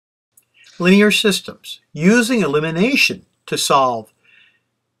Linear systems, using elimination to solve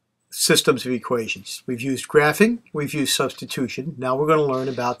systems of equations. We've used graphing, we've used substitution. Now we're going to learn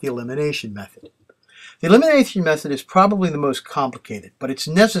about the elimination method. The elimination method is probably the most complicated, but it's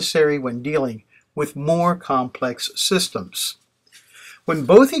necessary when dealing with more complex systems. When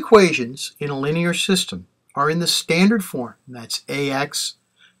both equations in a linear system are in the standard form, that's ax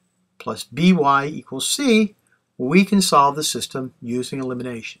plus by equals c, we can solve the system using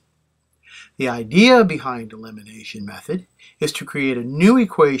elimination. The idea behind the elimination method is to create a new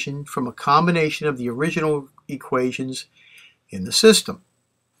equation from a combination of the original equations in the system.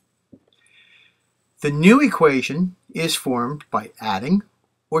 The new equation is formed by adding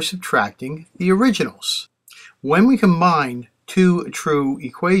or subtracting the originals. When we combine two true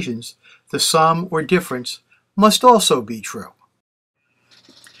equations, the sum or difference must also be true.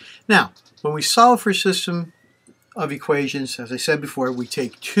 Now, when we solve for a system of equations, as I said before, we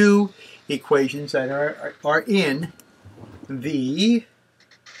take two equations that are in the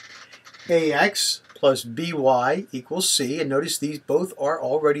ax plus by equals c, and notice these both are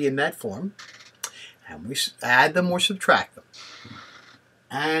already in that form, and we add them or subtract them.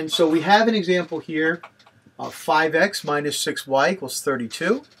 And so we have an example here of 5x minus 6y equals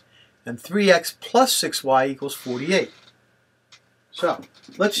 32, and 3x plus 6y equals 48. So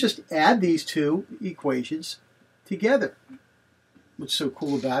let's just add these two equations together. What's so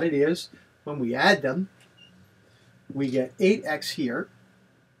cool about it is when we add them, we get 8x here,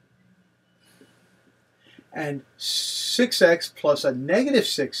 and 6x plus a negative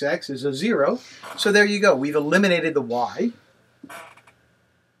 6x is a 0. So there you go. We've eliminated the y.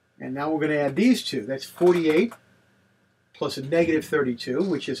 And now we're going to add these two. That's 48 plus a negative 32,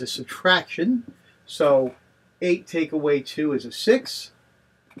 which is a subtraction. So 8 take away 2 is a 6.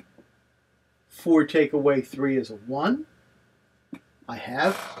 4 take away 3 is a 1. I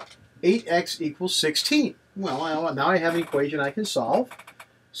have 8x equals 16. Well, now I have an equation I can solve.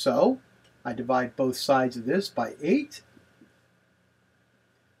 So I divide both sides of this by 8.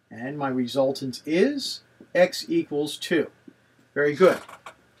 And my resultant is x equals 2. Very good.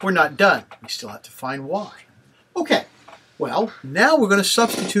 We're not done. We still have to find y. Okay, well, now we're going to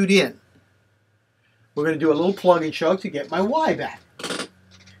substitute in. We're going to do a little plug and chug to get my y back.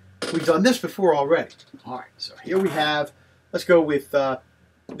 We've done this before already. All right, so here we have, let's go with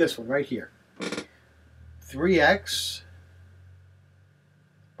this one right here. 3x,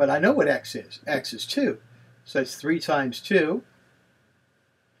 but I know what x is. X is 2. So that's 3 times 2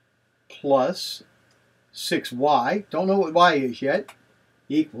 plus 6y, don't know what y is yet,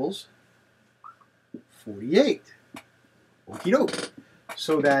 equals 48. Okie doke.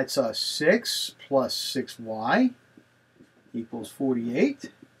 So that's 6 plus 6y equals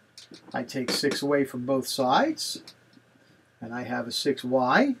 48. I take 6 away from both sides, and I have a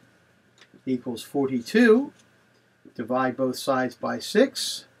 6y equals 42. Divide both sides by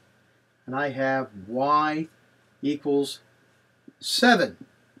 6, and I have y equals 7.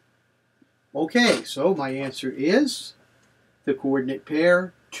 Okay, so my answer is the coordinate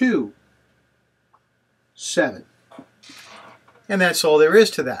pair 2, 7. And that's all there is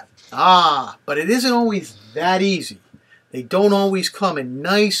to that. But it isn't always that easy. They don't always come in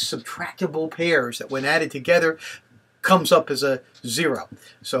nice subtractable pairs that when added together comes up as a 0.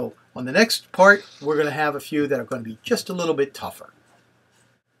 So on the next part, we're going to have a few that are going to be just a little bit tougher.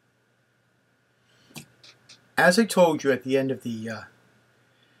 As I told you at the end of the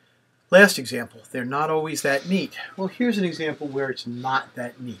last example, they're not always that neat. Well, here's an example where it's not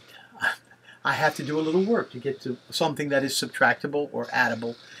that neat. I have to do a little work to get to something that is subtractable or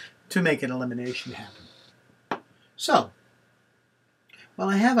addable to make an elimination happen. So, well,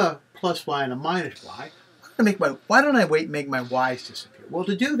 I have a plus y and a minus y. Why don't I make my y's disappear? Well,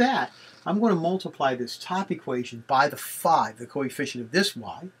 to do that, I'm going to multiply this top equation by the 5, the coefficient of this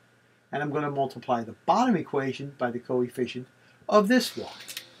y, and I'm going to multiply the bottom equation by the coefficient of this y.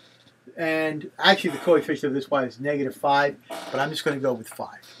 And actually, the coefficient of this y is negative 5, but I'm just going to go with 5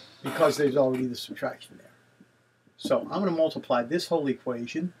 because there's already the subtraction there. So I'm going to multiply this whole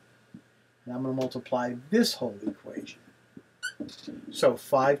equation, and I'm going to multiply this whole equation. So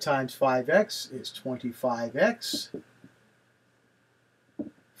 5 times 5x is 25x.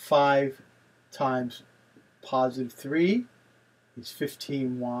 5 times positive 3 is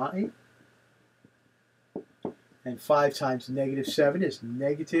 15y. And 5 times negative 7 is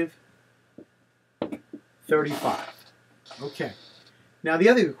negative 35. Okay. Now the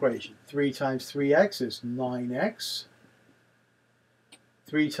other equation, 3 times 3x is 9x.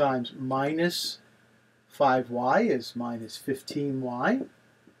 3 times minus 5y is minus 15y.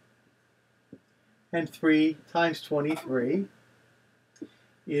 And 3 times 23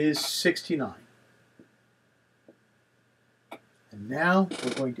 is 69. And now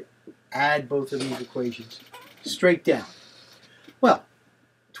we're going to add both of these equations straight down. Well,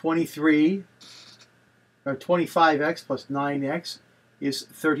 25x plus 9x is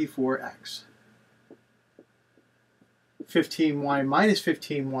 34x. 15y minus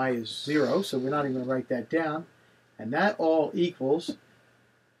 15y is 0, so we're not even going to write that down. And that all equals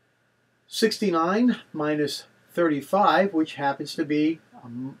 69 minus 35, which happens to be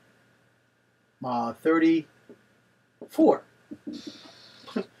 34.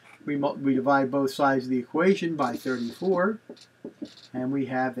 We divide both sides of the equation by 34, and we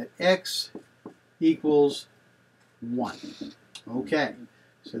have that x equals 1. Okay,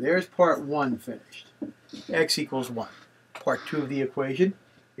 so there's part 1 finished. X equals 1. Part 2 of the equation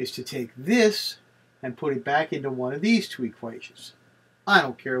is to take this and put it back into one of these two equations. I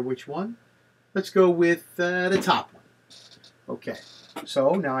don't care which one. Let's go with the top one. Okay,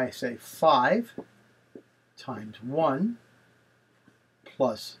 so now I say 5 times 1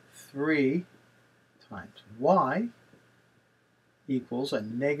 plus 3 times y equals a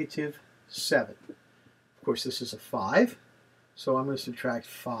negative 7. Of course, this is a 5, so I'm going to subtract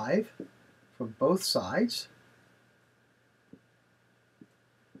 5 from both sides.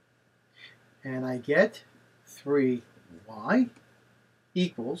 And I get 3y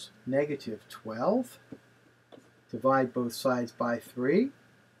equals negative 12. Divide both sides by 3.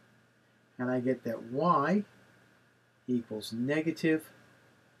 And I get that y equals negative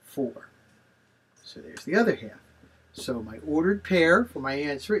 4. So there's the other half. So my ordered pair for my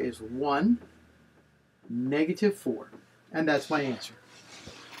answer is 1, negative 4. And that's my answer.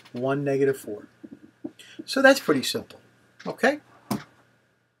 1, negative 4. So that's pretty simple. Okay?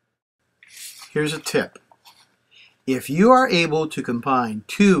 Here's a tip. If you are able to combine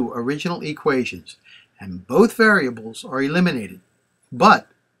two original equations and both variables are eliminated, but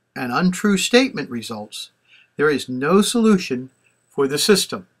an untrue statement results, there is no solution for the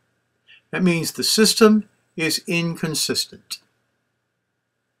system. That means the system is inconsistent.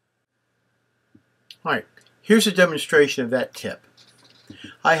 All right, here's a demonstration of that tip.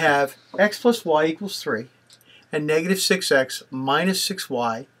 I have x plus y equals 3 and negative 6x minus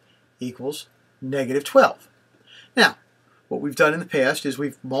 6y equals negative 12. Now, what we've done in the past is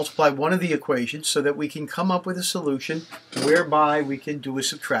we've multiplied one of the equations so that we can come up with a solution whereby we can do a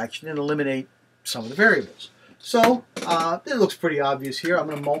subtraction and eliminate some of the variables. So, it looks pretty obvious here. I'm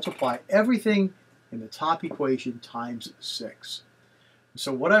going to multiply everything in the top equation times 6.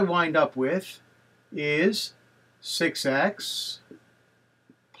 So what I wind up with is 6x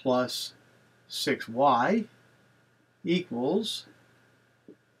plus 6y equals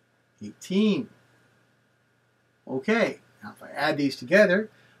 18. Okay, now if I add these together,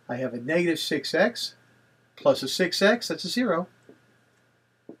 I have a negative 6x plus a 6x, that's a 0.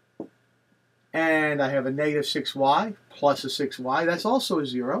 And I have a negative 6y plus a 6y, that's also a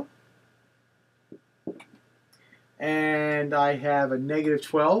 0. And I have a negative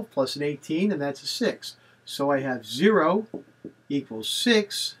 12 plus an 18, and that's a 6. So I have 0 equals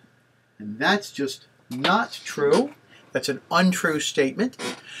 6, and that's just not true. That's an untrue statement.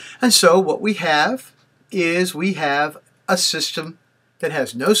 And so what we have is we have a system that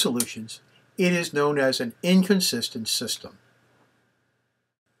has no solutions. It is known as an inconsistent system.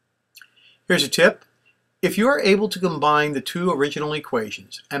 Here's a tip. If you are able to combine the two original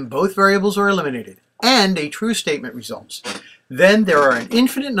equations and both variables are eliminated and a true statement results, then there are an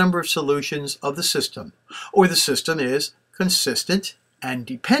infinite number of solutions of the system, or the system is consistent and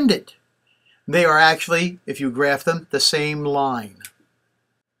dependent. They are actually, if you graph them, the same line.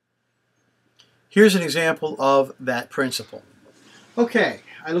 Here's an example of that principle. Okay,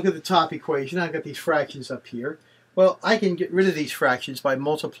 I look at the top equation. I've got these fractions up here. Well, I can get rid of these fractions by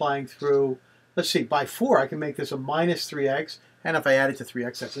multiplying through, let's see, by 4. I can make this a minus 3x, and if I add it to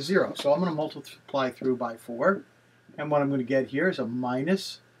 3x, that's a 0. So I'm going to multiply through by 4, and what I'm going to get here is a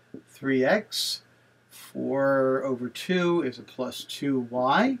minus 3x. 4 over 2 is a plus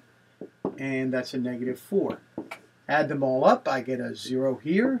 2y, and that's a negative 4. Add them all up, I get a 0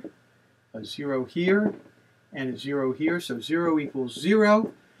 here, a 0 here, and a 0 here, so 0 equals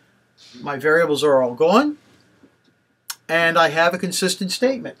 0. My variables are all gone, and I have a consistent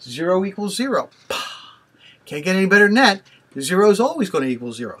statement. 0 equals 0. Can't get any better than that. 0 is always going to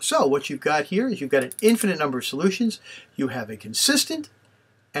equal 0. So what you've got here is you've got an infinite number of solutions. You have a consistent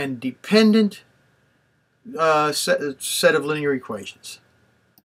and dependent set of linear equations.